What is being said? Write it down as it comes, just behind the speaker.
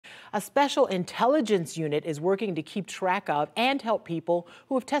A special intelligence unit is working to keep track of and help people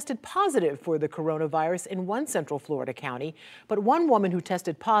who have tested positive for the coronavirus in one Central Florida county. But one woman who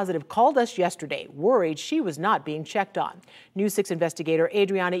tested positive called us yesterday, worried she was not being checked on. News 6 investigator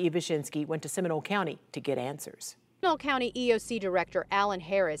Adriana Iwashinsky went to Seminole County to get answers. Seminole County EOC Director Alan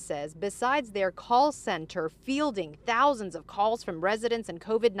Harris says besides their call center fielding thousands of calls from residents and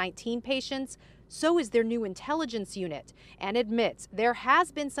COVID-19 patients, so is their new intelligence unit, and admits there has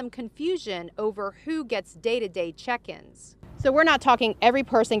been some confusion over who gets day-to-day check-ins. So we're not talking every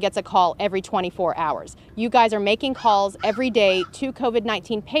person gets a call every 24 hours. You guys are making calls every day to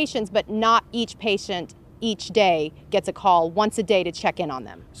COVID-19 patients, but not each patient each day gets a call once a day to check in on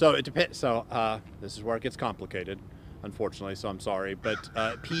them. So it depends. So this is where it gets complicated, unfortunately, so I'm sorry. But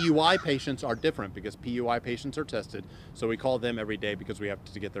PUI patients are different because PUI patients are tested. So we call them every day because we have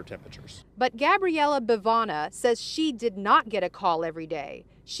to get their temperatures. But Gabriella Bivana says she did not get a call every day.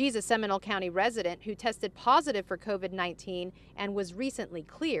 She's a Seminole County resident who tested positive for COVID-19 and was recently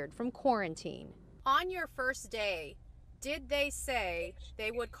cleared from quarantine. On your first day, did they say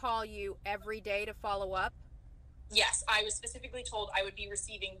they would call you every day to follow up? Yes, I was specifically told I would be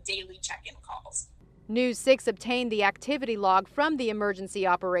receiving daily check-in calls. News 6 obtained the activity log from the Emergency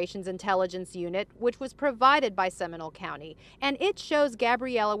Operations Intelligence Unit, which was provided by Seminole County, and it shows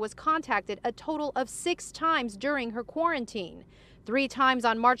Gabriella was contacted a total of 6 times during her quarantine. 3 times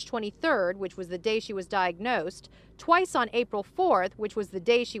on March 23rd, which was the day she was diagnosed, twice on April 4th, which was the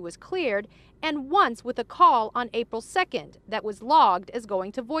day she was cleared, and once with a call on April 2nd that was logged as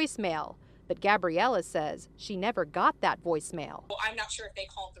going to voicemail. But Gabriella says she never got that voicemail. Well, I'm not sure if they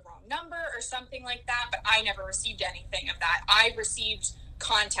called the wrong number or something like that, but I never received anything of that. I received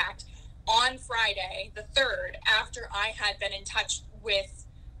contact on Friday, the 3rd, after I had been in touch with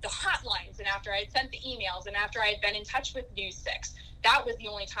the hotlines and after I had sent the emails and after I had been in touch with News 6. That was the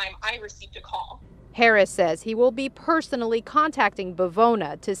only time I received a call. Harris says he will be personally contacting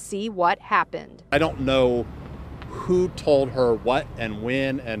Bivona to see what happened. I don't know who told her what and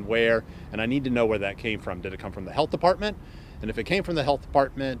when and where, and I need to know where that came from. Did it come from the health department? And if it came from the health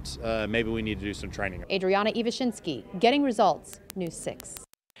department, maybe we need to do some training. Adriana Iwashinsky, Getting Results, News 6.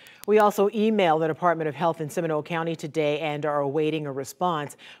 We also emailed the Department of Health in Seminole County today and are awaiting a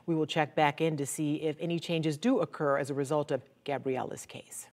response. We will check back in to see if any changes do occur as a result of Gabriella's case.